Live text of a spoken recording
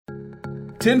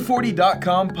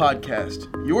1040.com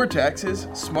podcast. Your taxes,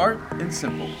 smart and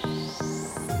simple.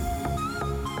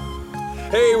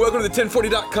 Hey, welcome to the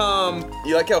 1040.com.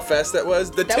 You like how fast that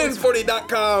was? The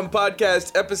 1040.com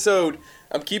podcast episode.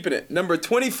 I'm keeping it. Number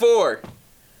 24.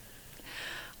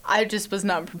 I just was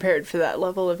not prepared for that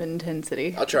level of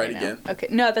intensity. I'll try it again. Okay.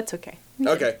 No, that's okay.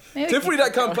 Okay.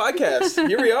 1040.com podcast.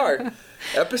 Here we are.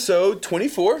 Episode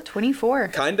 24. 24.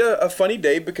 Kinda a funny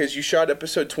day because you shot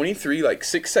episode 23 like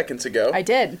 6 seconds ago. I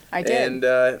did. And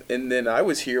then I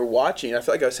was here watching. I felt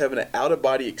like I was having an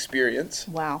out-of-body experience.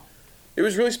 Wow. It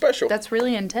was really special. That's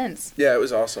really intense. Yeah, it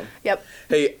was awesome. Yep.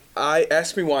 Hey,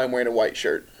 ask me why I'm wearing a white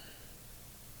shirt.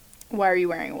 Why are you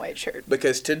wearing a white shirt?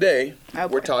 Because today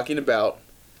we're talking about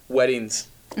weddings.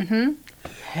 Mm-hmm.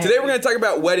 Today we're going to talk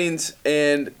about weddings,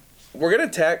 and we're going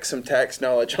to tack some tax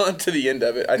knowledge onto the end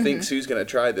of it. I think Sue's going to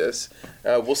try this.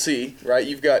 We'll see, right?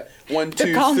 You've got 1, 2,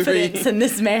 3. The confidence in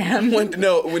this man.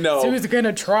 No. Sue's going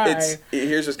to try.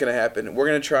 Here's what's going to happen. We're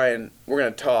going to try and we're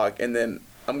going to talk, and then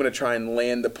I'm going to try and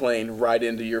land the plane right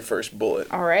into your first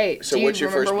bullet. All right. So what's your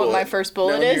first bullet? Do you remember what my first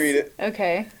bullet is? Let me read it.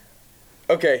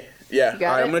 Okay. Yeah. You got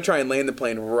All right, it? I'm going to try and land the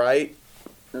plane right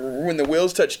when the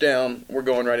wheels touch down. We're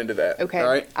going right into that. Okay. All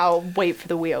right. I'll wait for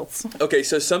the wheels. Okay,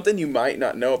 so something you might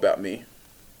not know about me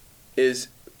is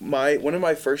one of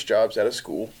my first jobs out of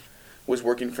school was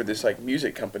working for this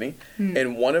music company,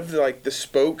 and one of the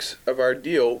spokes of our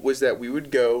deal was that we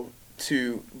would go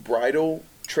to bridal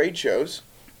trade shows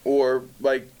or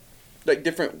like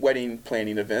different wedding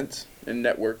planning events and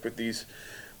network with these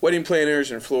wedding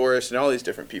planners and florists and all these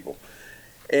different people.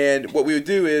 And what we would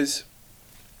do is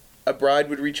a bride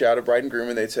would reach out, a bride and groom,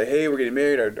 and they'd say, hey, we're getting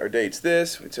married, our date's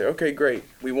this. We'd say, okay, great.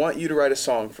 We want you to write a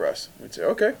song for us. We'd say,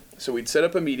 okay. So we'd set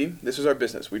up a meeting. This was our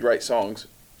business. We'd write songs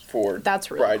for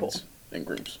That's really brides and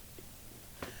grooms.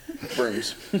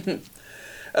 Brooms.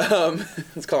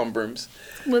 Let's call them brooms.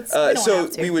 So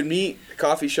we would meet at a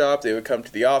coffee shop. They would come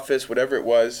to the office, whatever it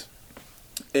was.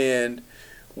 And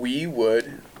we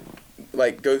would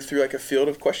go through a field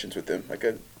of questions with them,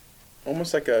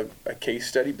 almost like a case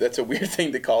study. That's a weird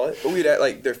thing to call it. But we'd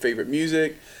add their favorite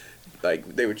music.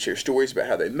 They would share stories about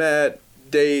how they met,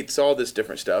 dates, all this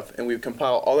different stuff. And we would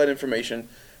compile all that information,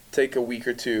 take a week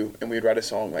or two, and we'd write a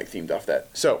song themed off that.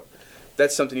 So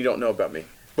that's something you don't know about me.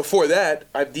 Before that,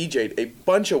 I've DJ'd a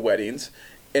bunch of weddings.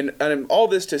 And all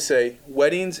this to say,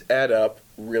 weddings add up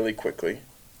really quickly.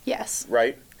 Yes.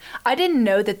 Right? I didn't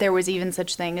know that there was even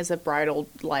such thing as a bridal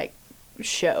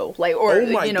show,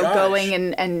 gosh.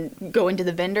 going and going to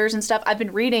the vendors and stuff. I've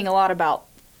been reading a lot about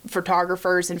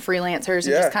photographers and freelancers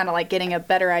and just kind of getting a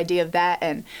better idea of that.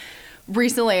 And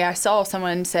recently I saw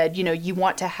someone said, you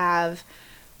want to have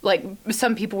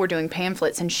some people were doing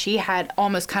pamphlets, and she had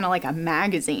almost kind of like a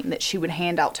magazine that she would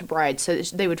hand out to brides, so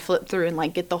they would flip through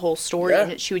and get the whole story,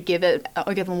 and she would give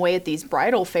them away at these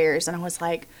bridal fairs. And I was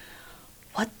like,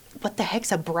 what the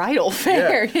heck's a bridal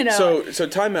fair? So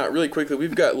time out really quickly.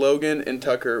 We've got Logan and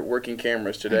Tucker working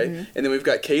cameras today, and then we've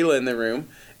got Kayla in the room,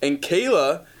 and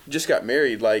Kayla just got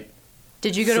married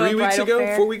Did you go to a bridal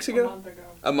fair? 4 weeks ago?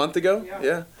 A month ago?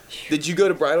 Yeah. Did you go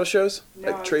to bridal shows? No,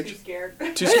 I was too scared.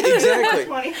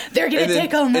 Exactly. They're going to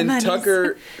take all my money.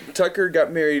 And Tucker got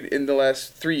married in the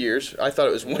last 3 years. I thought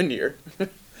it was 1 year.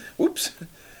 Whoops.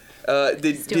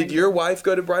 Did your wife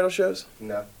go to bridal shows?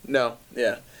 No.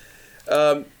 Yeah.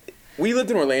 We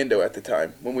lived in Orlando at the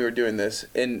time when we were doing this,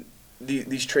 and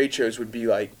these trade shows would be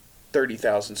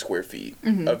 30,000 square feet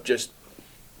of just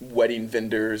wedding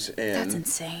vendors. And that's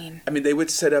insane. I mean, they would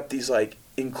set up these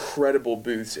incredible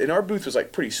booths, and our booth was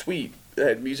pretty sweet. It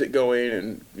had music going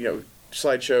and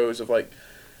slideshows of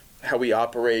how we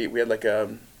operate. We had what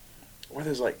are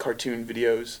those cartoon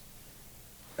videos?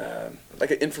 An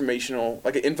informational,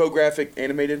 an infographic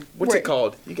animated. What's it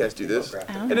called? You guys do this.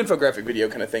 An infographic video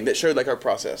kind of thing that showed our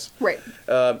process. Right.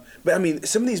 But I mean,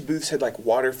 some of these booths had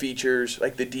water features,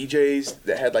 the DJs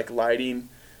that had lighting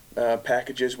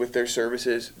packages with their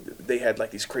services. They had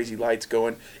these crazy lights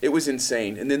going. It was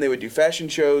insane. And then they would do fashion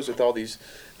shows with all these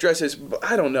dresses.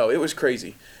 I don't know. It was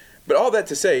crazy. But all that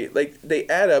to say, they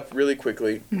add up really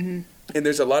quickly. And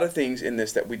there's a lot of things in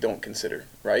this that we don't consider,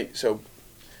 right? So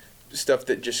stuff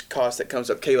that just that comes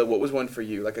up. Kayla, what was one for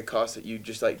you? A cost that you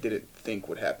just didn't think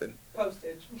would happen?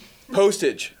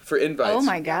 Postage for invites. Oh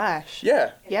my gosh.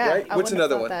 Yeah. Yeah. Right? What's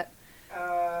another one? That.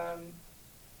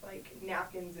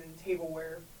 Napkins and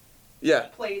tableware. Yeah.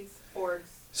 Plates, forks.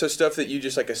 So stuff that you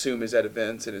just assume is at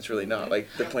events, and it's really not.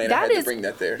 The planner had to bring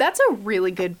that there. That's a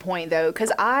really good point though,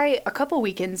 because a couple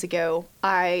weekends ago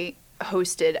I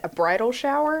hosted a bridal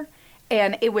shower,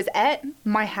 and it was at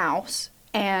my house,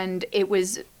 and it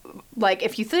was like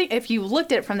if you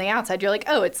looked at it from the outside, you're like,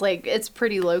 oh, it's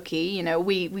pretty low key. You know,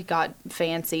 we got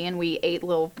fancy and we ate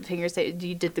little fingers.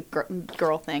 You did the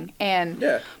girl thing,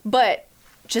 and but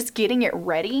just getting it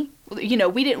ready. You know,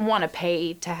 we didn't want to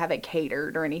pay to have it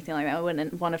catered or anything like that. We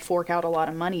wouldn't want to fork out a lot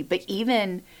of money. But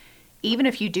even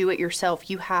if you do it yourself,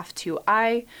 you have to.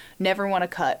 I never want to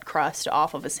cut crust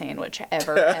off of a sandwich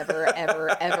ever, ever,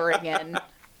 ever, ever again.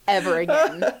 Ever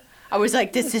again. I was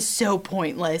like, this is so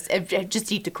pointless.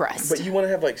 Just eat the crust. But you want to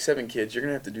have like 7 kids. You're going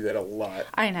to have to do that a lot.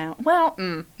 I know. Well,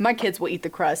 my kids will eat the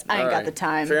crust. I ain't got the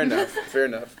time. Fair enough. Fair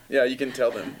enough. Yeah, you can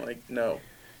tell them, like, no.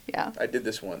 Yeah. I did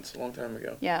this once, a long time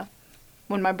ago. Yeah.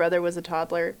 When my brother was a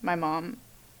toddler, my mom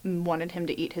wanted him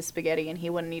to eat his spaghetti, and he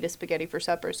wouldn't eat his spaghetti for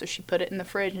supper, so she put it in the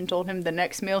fridge and told him the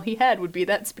next meal he had would be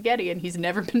that spaghetti, and he's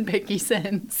never been picky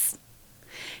since.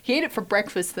 He ate it for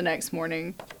breakfast the next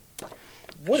morning.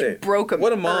 Broke him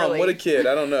What a mom, early. what a kid.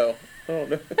 I don't know.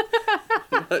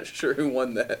 I'm not sure who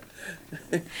won that.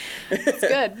 It's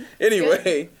good.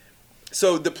 Anyway,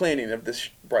 so the planning of this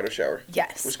bridal shower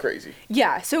was crazy.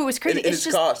 Yeah, so it was crazy. And it's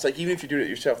just cost. Like, even if you do it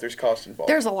yourself, there's cost involved.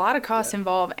 There's a lot of cost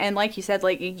involved. And like you said,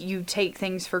 like, you take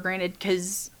things for granted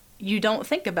because you don't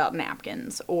think about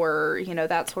napkins or, you know,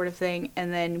 that sort of thing.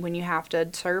 And then when you have to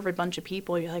serve a bunch of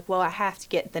people, you're like, well, I have to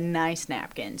get the nice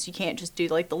napkins. You can't just do,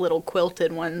 like, the little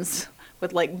quilted ones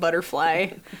with, like,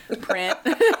 butterfly print.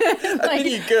 Like, I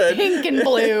mean, you could. Pink and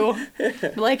blue.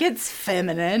 Like, it's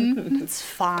feminine. It's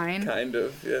fine. Kind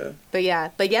of, yeah. But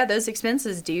yeah, those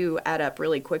expenses do add up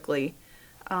really quickly.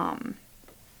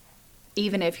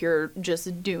 Even if you're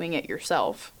just doing it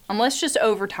yourself. Unless just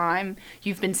over time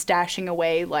you've been stashing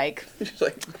away like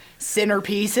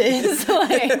centerpieces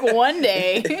like one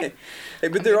day. Hey,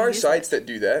 but there are sites that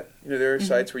do that. You know, there are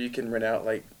sites where you can rent out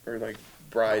like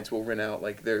brides will rent out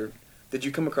like their. Did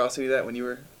you come across any of that when you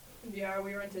were? Yeah,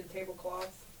 we rented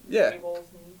tablecloths. Yeah. Tables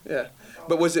and Yeah.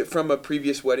 But was it from a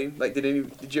previous wedding? Like, did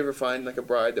you ever find like a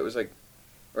bride that was like,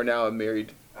 or now a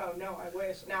married? Oh no, I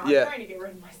wish. Now Yeah. I'm trying to get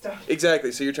rid of my stuff.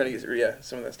 Exactly. So you're trying to get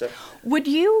some of that stuff. Would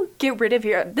you get rid of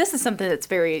your? This is something that's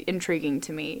very intriguing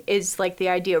to me. Is like the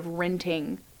idea of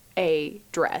renting a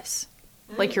dress.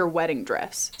 Like your wedding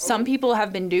dress. Some people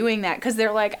have been doing that because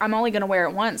they're like, I'm only going to wear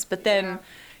it once, but then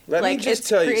Let like, me just it's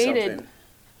tell you created... something.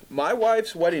 My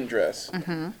wife's wedding dress.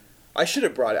 I should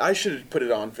have brought it. I should have put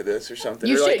it on for this or something.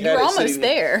 You or like should. You're almost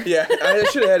there. Yeah, I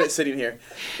should have had it sitting here.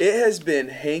 It has been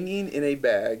hanging in a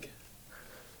bag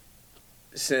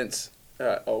since.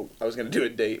 I was gonna do a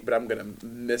date, but I'm gonna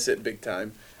miss it big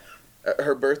time.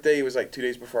 Her birthday was like 2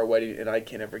 days before our wedding, and I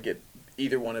can't ever get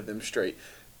either one of them straight.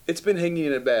 It's been hanging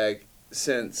in a bag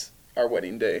since our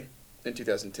wedding day in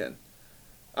 2010.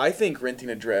 I think renting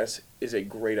a dress is a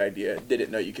great idea.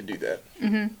 Didn't know you could do that.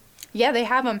 Mm-hmm. Yeah, they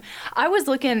have them. I was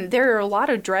looking. There are a lot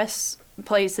of dress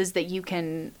places that you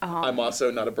can. I'm also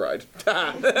not a bride.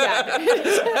 Yeah.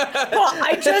 Well,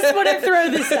 I just want to throw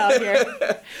this out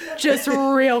here, just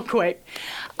real quick.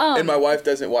 And my wife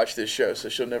doesn't watch this show, so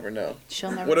she'll never know.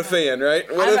 She'll never. What a fan, right?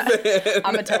 What a fan.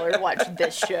 I'm gonna tell her to watch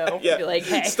this show. Yeah. Be like,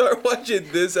 hey, start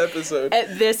watching this episode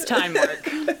at this time mark.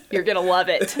 You're gonna love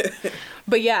it.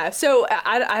 But yeah, so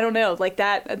I don't know, like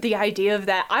that. The idea of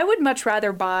that, I would much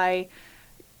rather buy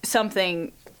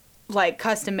something like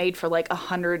custom made for like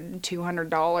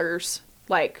 $100-$200,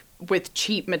 like with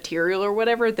cheap material or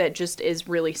whatever that just is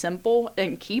really simple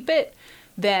and keep it,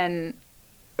 than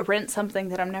rent something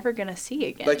that I'm never gonna see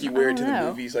again. Like you wear it to the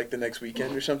movies like the next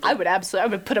weekend or something. I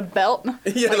would put a belt.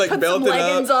 Yeah, like put belt some it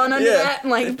leggings up. on under that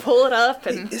and like pull it up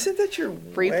and. Hey, isn't that your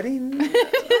wedding?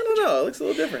 I don't know. It looks a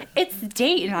little different. It's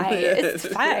date night. It's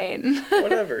fine.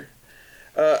 Whatever.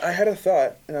 I had a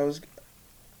thought, and I was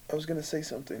gonna say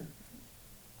something.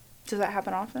 Does that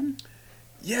happen often?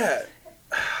 Yeah.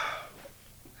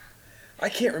 I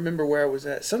can't remember where I was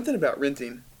at. Something about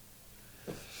renting.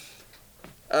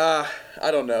 I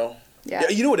don't know. Yeah.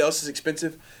 You know what else is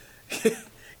expensive?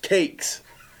 Cakes.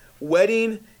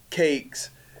 Wedding cakes.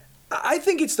 I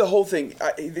think it's the whole thing.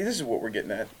 This is what we're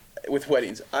getting at with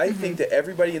weddings. I think that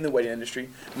everybody in the wedding industry,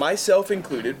 myself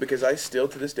included, because I still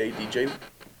to this day DJ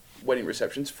wedding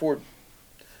receptions for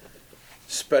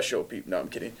special people. No, I'm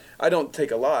kidding. I don't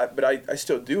take a lot, but I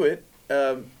still do it.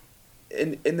 And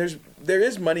there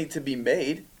is money to be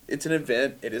made. It's an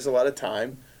event. It is a lot of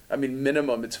time. I mean,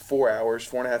 minimum it's 4 hours,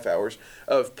 4.5 hours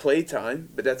of playtime,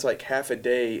 but that's like half a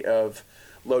day of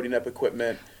loading up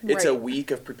equipment. It's a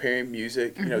week of preparing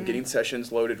music, you know, getting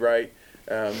sessions loaded right,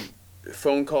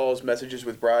 phone calls, messages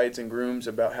with brides and grooms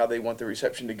about how they want the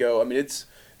reception to go. I mean, it's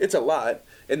a lot,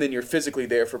 and then you're physically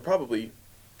there for probably,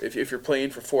 if you're playing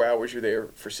for 4 hours, you're there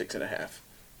for 6.5,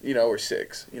 you know, or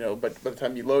 6, you know, but by the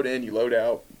time you load in, you load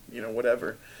out, you know,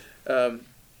 whatever.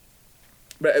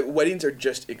 But weddings are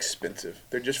just expensive.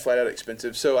 They're just flat out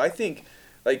expensive. So I think,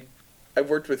 like, I've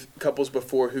worked with couples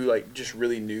before who, like, just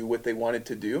really knew what they wanted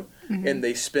to do, and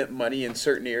they spent money in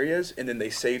certain areas, and then they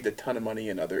saved a ton of money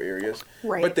in other areas.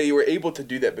 Right. But they were able to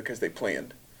do that because they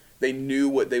planned. They knew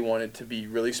what they wanted to be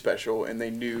really special, and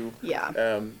they knew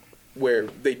where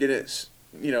they didn't,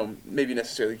 maybe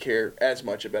necessarily care as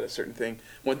much about a certain thing.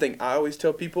 One thing I always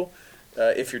tell people,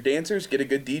 if you're dancers, get a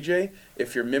good DJ.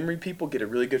 If you're memory people, get a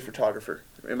really good photographer.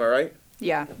 Am I right?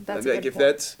 Yeah, that's like a good if point.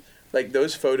 that's like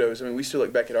those photos. I mean, we still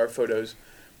look back at our photos,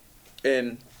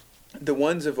 and the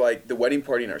ones of like the wedding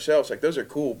party and ourselves, like those are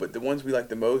cool. But the ones we like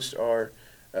the most are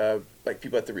like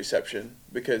people at the reception,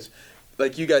 because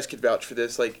like you guys could vouch for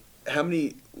this. Like how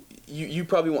many you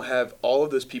probably won't have all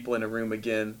of those people in a room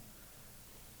again.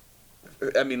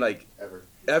 I mean, like ever.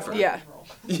 Yeah.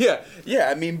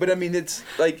 Yeah. I mean, it's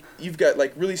like you've got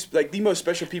like really like the most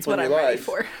special people That's in what your I'm life.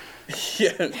 ready for. Yeah,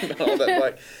 all that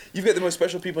like you've got the most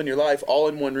special people in your life all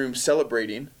in one room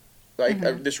celebrating like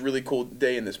this really cool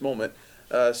day in this moment.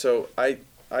 So I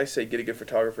say get a good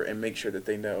photographer and make sure that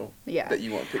they know that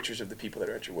you want pictures of the people that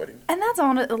are at your wedding. And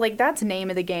that's name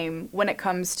of the game when it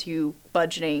comes to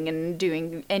budgeting and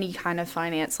doing any kind of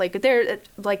finance. Like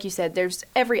like you said, there's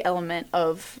every element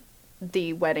of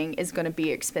the wedding is going to be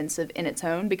expensive in its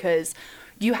own, because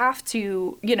you have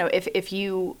to, if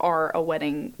you are a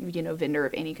wedding, vendor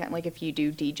of any kind, like if you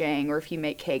do DJing or if you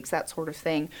make cakes, that sort of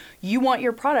thing, you want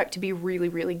your product to be really,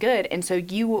 really good. And so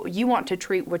you want to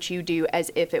treat what you do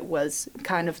as if it was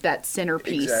kind of that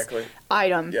centerpiece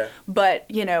item. Yeah. But,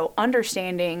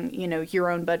 understanding, your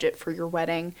own budget for your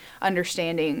wedding,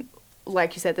 understanding,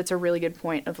 like you said, that's a really good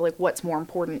point of like what's more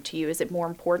important to you. Is it more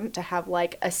important to have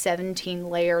like a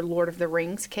 17-layer Lord of the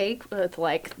Rings cake with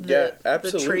like the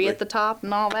tree at the top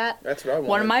and all that? That's what I wanted.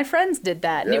 One of my friends did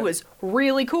that and it was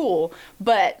really cool.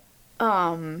 But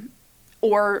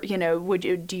or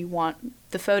do you want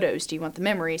the photos? Do you want the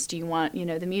memories? Do you want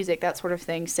the music, that sort of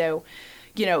thing? So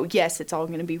yes, it's all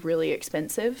going to be really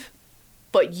expensive,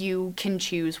 but you can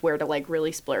choose where to like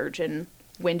really splurge and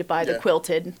when to buy the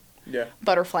quilted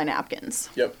butterfly napkins.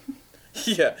 Yep.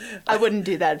 Yeah. I wouldn't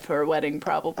do that for a wedding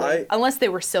probably. Unless they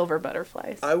were silver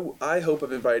butterflies. I hope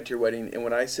I'm invited to your wedding, and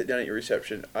when I sit down at your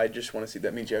reception, I just want to see,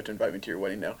 that means you have to invite me to your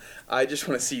wedding now. I just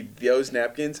want to see those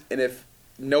napkins, and if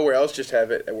nowhere else, just have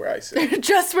it where I sit.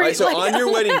 Just where so on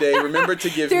your wedding day, remember to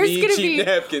give me cheap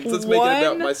napkins. Let's make it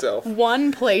about myself.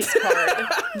 One place card.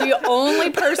 The only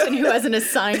person who has an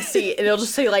assigned seat, and it'll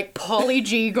just say like Pauly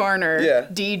G. Garner,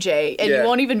 DJ, and you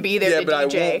won't even be there to DJ. Yeah, but I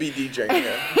won't be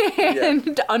DJing.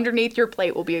 And underneath your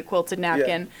plate will be a quilted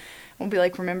napkin. We'll be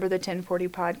like, remember the 1040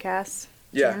 podcast?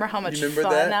 Do you remember how much fun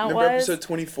that was? Remember episode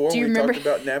 24 when we talked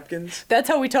about napkins? That's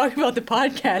how we talk about the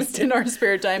podcast in our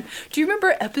spare time. Do you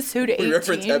remember episode 18? We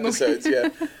reference episodes,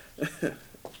 yeah.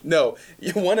 No,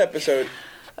 one episode,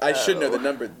 I should know the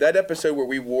number. That episode where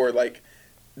we wore like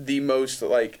the most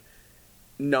like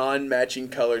non-matching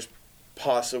colors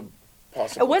possible.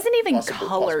 It wasn't even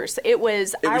colors. It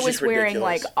was I was wearing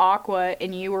like aqua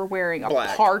and you were wearing a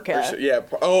black parka. Yeah.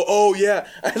 Oh yeah.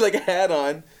 I had like a hat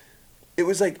on. It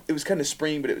was kind of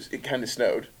spring, but it kind of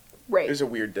snowed. Right. It was a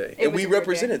weird day. And we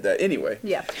represented that anyway.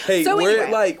 Yeah. Hey, so we're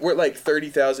at like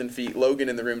 30,000 feet. Logan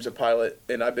in the room's a pilot,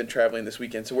 and I've been traveling this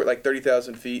weekend, so we're at like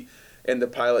 30,000 feet. And the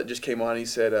pilot just came on. He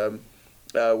said,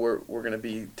 "We're going to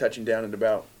be touching down in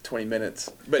about 20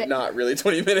 minutes, but not really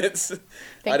 20 minutes.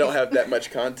 I don't have that much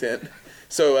content,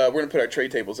 so we're going to put our tray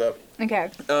tables up."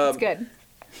 Okay, that's good.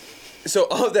 So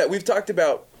all of that we've talked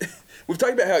about. We've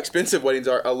talked about how expensive weddings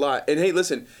are a lot. And hey,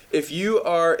 listen, if you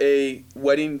are a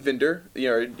wedding vendor,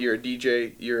 you're a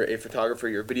DJ, you're a photographer,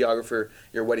 you're a videographer,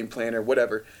 you're a wedding planner,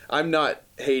 whatever, I'm not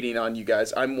hating on you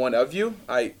guys. I'm one of you.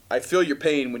 I feel your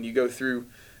pain when you go through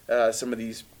some of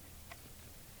these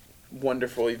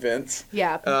wonderful events.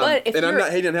 Yeah, but if I'm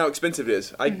not hating on how expensive it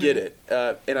is. I get it.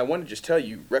 And I want to just tell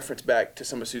you, reference back to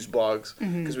some of Sue's blogs,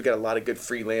 because we got a lot of good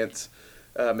freelance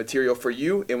material for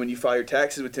you. And when you file your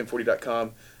taxes with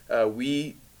 1040.com,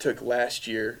 we took last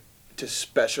year to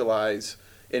specialize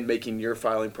in making your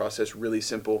filing process really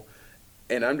simple.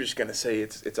 And I'm just going to say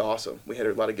it's awesome. We had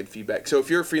a lot of good feedback. So if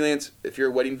you're a freelance, if you're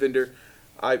a wedding vendor,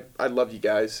 I love you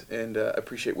guys and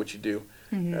appreciate what you do.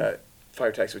 File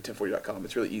your taxes with 1040.com.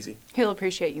 It's really easy. He'll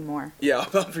appreciate you more. Yeah,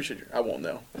 I'll appreciate you. I won't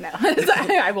know. No,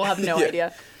 I will have no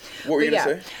idea. What were you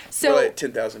going to say? So, we're like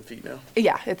 10,000 feet now.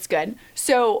 Yeah, it's good.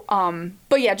 So,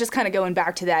 but yeah, just kind of going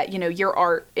back to that, your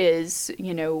art is,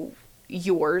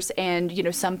 yours,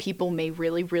 and some people may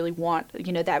really, really want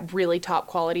that really top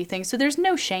quality thing. So there's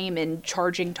no shame in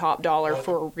charging top dollar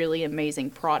for a really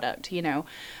amazing product,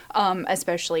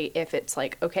 especially if it's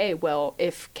like, okay, well,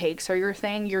 if cakes are your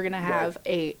thing, you're gonna have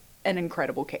an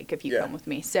incredible cake if you come with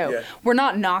me. So we're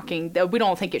not knocking, we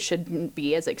don't think it shouldn't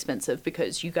be as expensive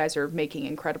because you guys are making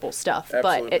incredible stuff.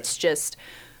 Absolutely. But it's just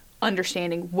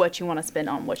understanding what you want to spend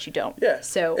on, what you don't. Yeah.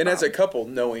 So and as a couple,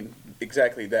 knowing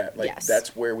exactly that, Yes.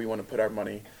 that's where we want to put our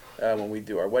money when we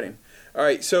do our wedding. All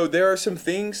right. So there are some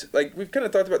things, like we've kind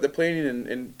of talked about the planning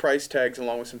and price tags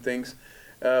along with some things,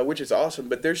 which is awesome.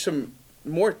 But there's some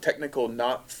more technical,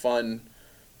 not fun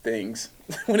things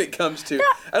when it comes to,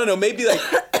 I don't know, maybe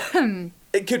like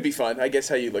it could be fun, I guess,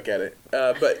 how you look at it.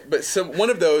 But one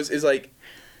of those is like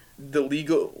the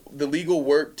legal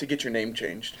work to get your name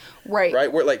changed.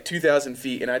 Right. We're at like 2,000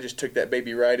 feet, and I just took that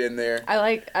baby right in there. I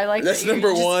like that's that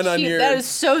number one on your. That is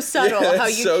so subtle how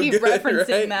you so keep good,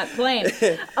 referencing that plane.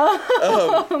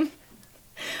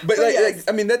 But like,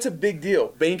 I mean, that's a big deal.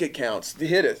 Bank accounts,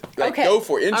 hit it. Like, go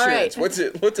for it. Insurance. Right. What's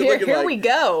it looking like? Here we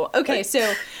go. Okay, like,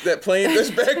 so that plane,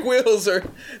 those back wheels they're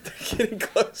getting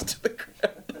close to the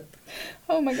ground.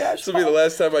 Oh my gosh. This will be the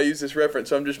last time I use this reference,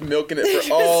 so I'm just milking it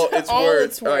for all it's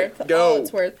worth. All right, go. All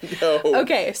it's worth. Go.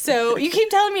 Okay, so you keep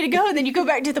telling me to go, and then you go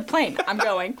back to the plane. I'm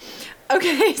going.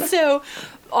 Okay, so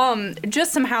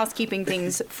just some housekeeping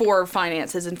things for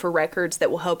finances and for records that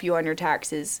will help you on your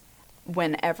taxes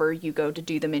whenever you go to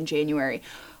do them in January.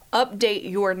 Update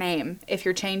your name. If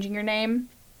you're changing your name,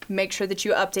 make sure that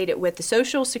you update it with the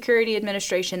Social Security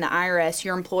Administration, the IRS,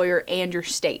 your employer, and your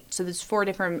state. So there's 4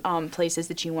 different places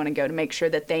that you want to go to make sure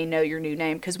that they know your new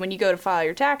name. Because when you go to file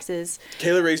your taxes...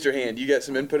 Kayla raised her hand. You got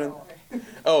some input on?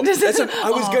 Oh,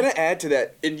 I was going to add to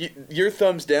that. And your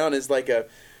thumbs down is like a...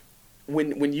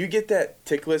 When you get that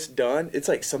tick list done, it's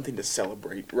like something to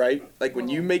celebrate, right? Like when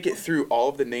you make it through all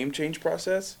of the name change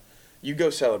process, you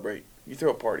go celebrate. You throw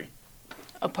a party.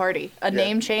 A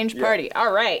name change party.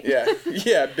 All right.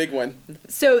 Yeah, big one.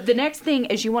 So the next thing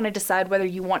is you want to decide whether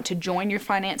you want to join your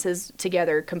finances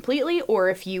together completely or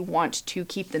if you want to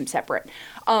keep them separate.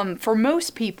 For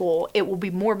most people, it will be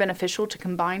more beneficial to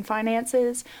combine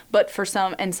finances, but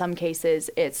in some cases,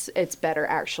 it's better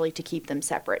actually to keep them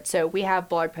separate. So we have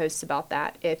blog posts about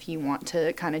that if you want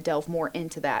to kind of delve more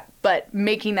into that. But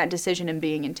making that decision and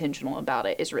being intentional about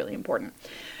it is really important.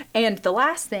 And the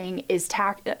last thing is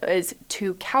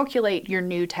to calculate your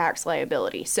new tax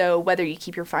liability. So whether you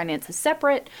keep your finances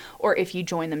separate or if you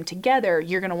join them together,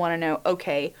 you're going to want to know,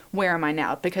 okay, where am I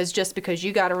now? Because just because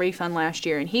you got a refund last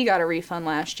year and he got a refund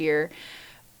last year,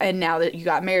 and now that you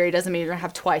got married doesn't mean you're going to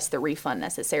have twice the refund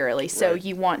necessarily. So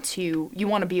you want to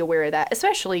be aware of that,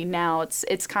 especially now.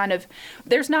 It's kind of,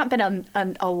 there's not been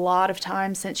a lot of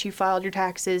time since you filed your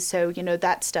taxes, so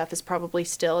that stuff is probably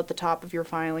still at the top of your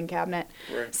filing cabinet.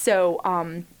 Right.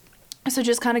 So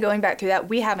just kind of going back through that,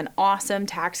 we have an awesome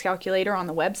tax calculator on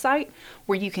the website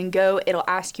where you can go. It'll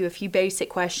ask you a few basic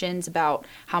questions about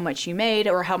how much you made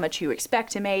or how much you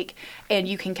expect to make, and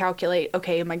you can calculate,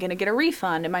 okay, am I going to get a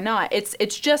refund? Am I not?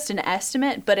 It's just an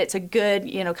estimate, but it's a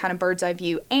good, kind of bird's eye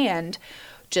view. And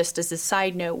just as a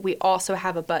side note, we also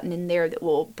have a button in there that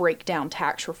will break down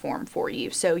tax reform for you.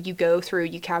 So you go through,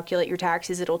 you calculate your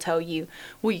taxes. It'll tell you,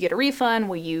 will you get a refund?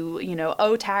 Will you,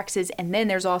 owe taxes? And then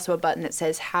there's also a button that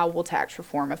says, how will tax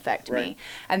reform affect me?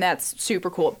 And that's super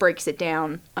cool. It breaks it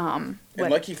down. And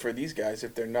lucky for these guys,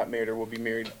 if they're not married or will be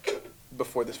married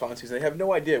before this filing season, they have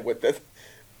no idea what that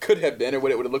could have been or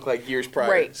what it would have looked like years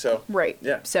prior. Right.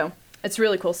 Yeah. So it's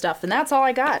really cool stuff, and that's all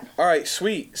I got. All right,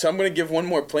 sweet. So I'm going to give one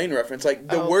more plane reference. Like,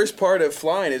 the worst part of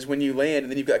flying is when you land,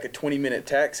 and then you've got like a 20-minute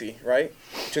taxi, right,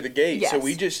 to the gate. Yes. So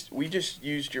we just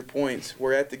used your points.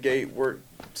 We're at the gate. We're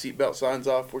seatbelt signs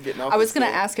off. We're getting off. I was going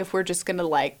to ask if we're just going to,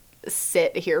 like,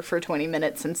 sit here for 20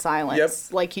 minutes in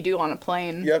silence, like you do on a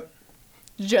plane. Yep.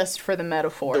 Just for the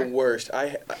metaphor. The worst.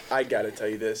 I got to tell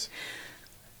you this.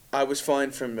 I was flying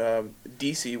from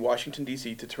D.C., Washington,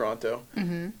 D.C. to Toronto,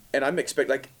 and I'm expecting,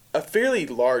 like, a fairly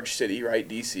large city, right,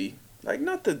 D.C., like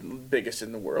not the biggest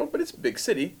in the world, but it's a big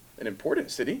city, an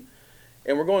important city,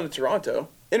 and we're going to Toronto.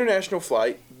 International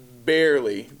flight,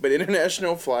 barely, but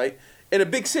international flight in a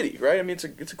big city, right? I mean,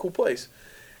 it's a cool place.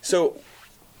 So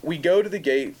we go to the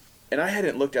gate, and I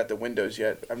hadn't looked out the windows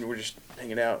yet. I mean, we're just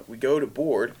hanging out. We go to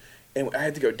board, and I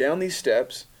had to go down these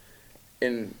steps,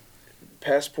 and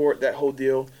passport, that whole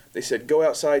deal. They said, go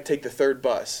outside, take the 3rd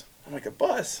bus. I'm like, a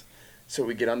bus? So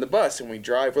we get on the bus and we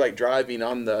drive. We're like driving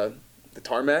on the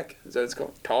tarmac. Is that what it's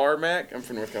called? Tarmac? I'm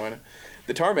from North Carolina.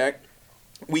 The tarmac.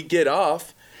 We get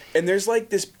off and there's like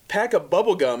this pack of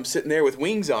bubble gum sitting there with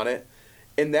wings on it.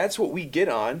 And that's what we get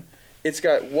on. it's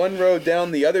got one row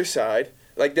down the other side,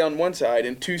 like down one side,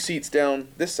 and 2 seats down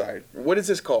this side. What is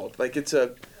this called? Like it's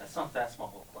a. That's not that small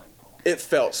of a plane, Paul. It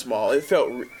felt small. It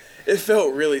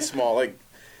felt really small. Like,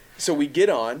 so we get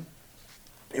on,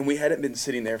 and we hadn't been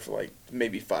sitting there for like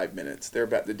maybe 5 minutes. They're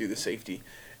about to do the safety,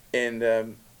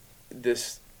 and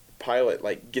this pilot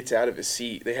like gets out of his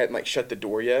seat. They hadn't like shut the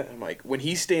door yet. I'm like, when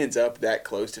he stands up that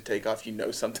close to takeoff, you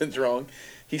know something's wrong.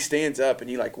 He stands up and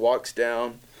he like walks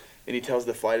down, and he tells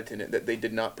the flight attendant that they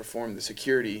did not perform the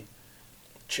security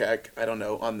check, I don't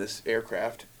know, on this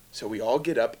aircraft. So we all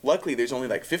get up. Luckily, there's only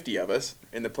like 50 of us,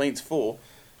 and the plane's full.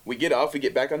 We get off. We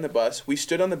get back on the bus. We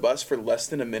stood on the bus for less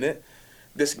than a minute.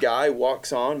 This guy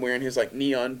walks on wearing his like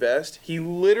neon vest. He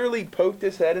literally poked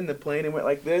his head in the plane and went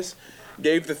like this,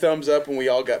 gave the thumbs up, and we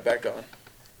all got back on.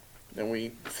 Then we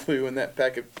flew in that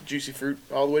pack of juicy fruit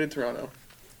all the way to Toronto.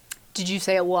 Did you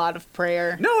say a lot of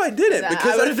prayer? No, I didn't,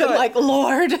 because I would have been like,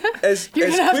 Lord, you're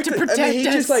gonna have to protect us. He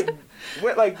just like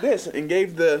went like this and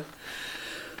gave the.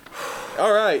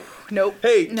 All right. Nope.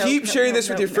 Hey, keep sharing this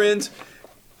with your friends.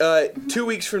 2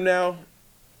 weeks from now,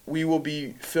 we will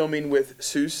be filming with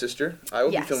Sue's sister. I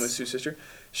will be filming with Sue's sister.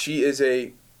 She is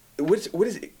a. What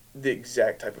is the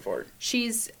exact type of art?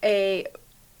 She's a.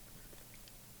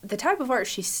 The type of art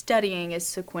she's studying is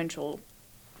sequential.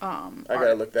 I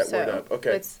gotta look that word up.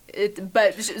 Okay.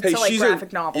 But like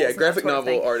graphic novels. Yeah, graphic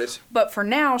novel artist. But for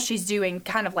now, she's doing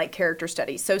kind of like character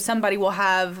studies. So somebody will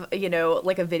have,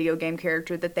 like a video game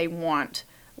character that they want,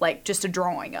 like just a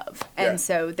drawing of, and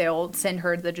so they'll send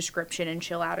her the description and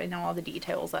she'll out in all the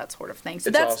details, that sort of thing. So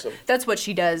that's awesome. That's what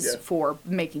she does for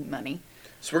making money.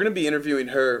 So we're going to be interviewing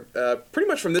her pretty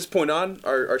much from this point on.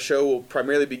 Our show will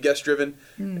primarily be guest-driven,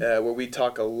 where we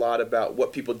talk a lot about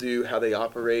what people do, how they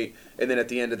operate, and then at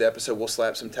the end of the episode, we'll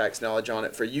slap some tax knowledge on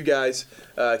it for you guys.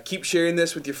 Keep sharing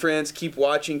this with your friends. Keep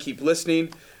watching. Keep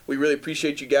listening. We really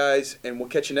appreciate you guys, and we'll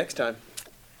catch you next time.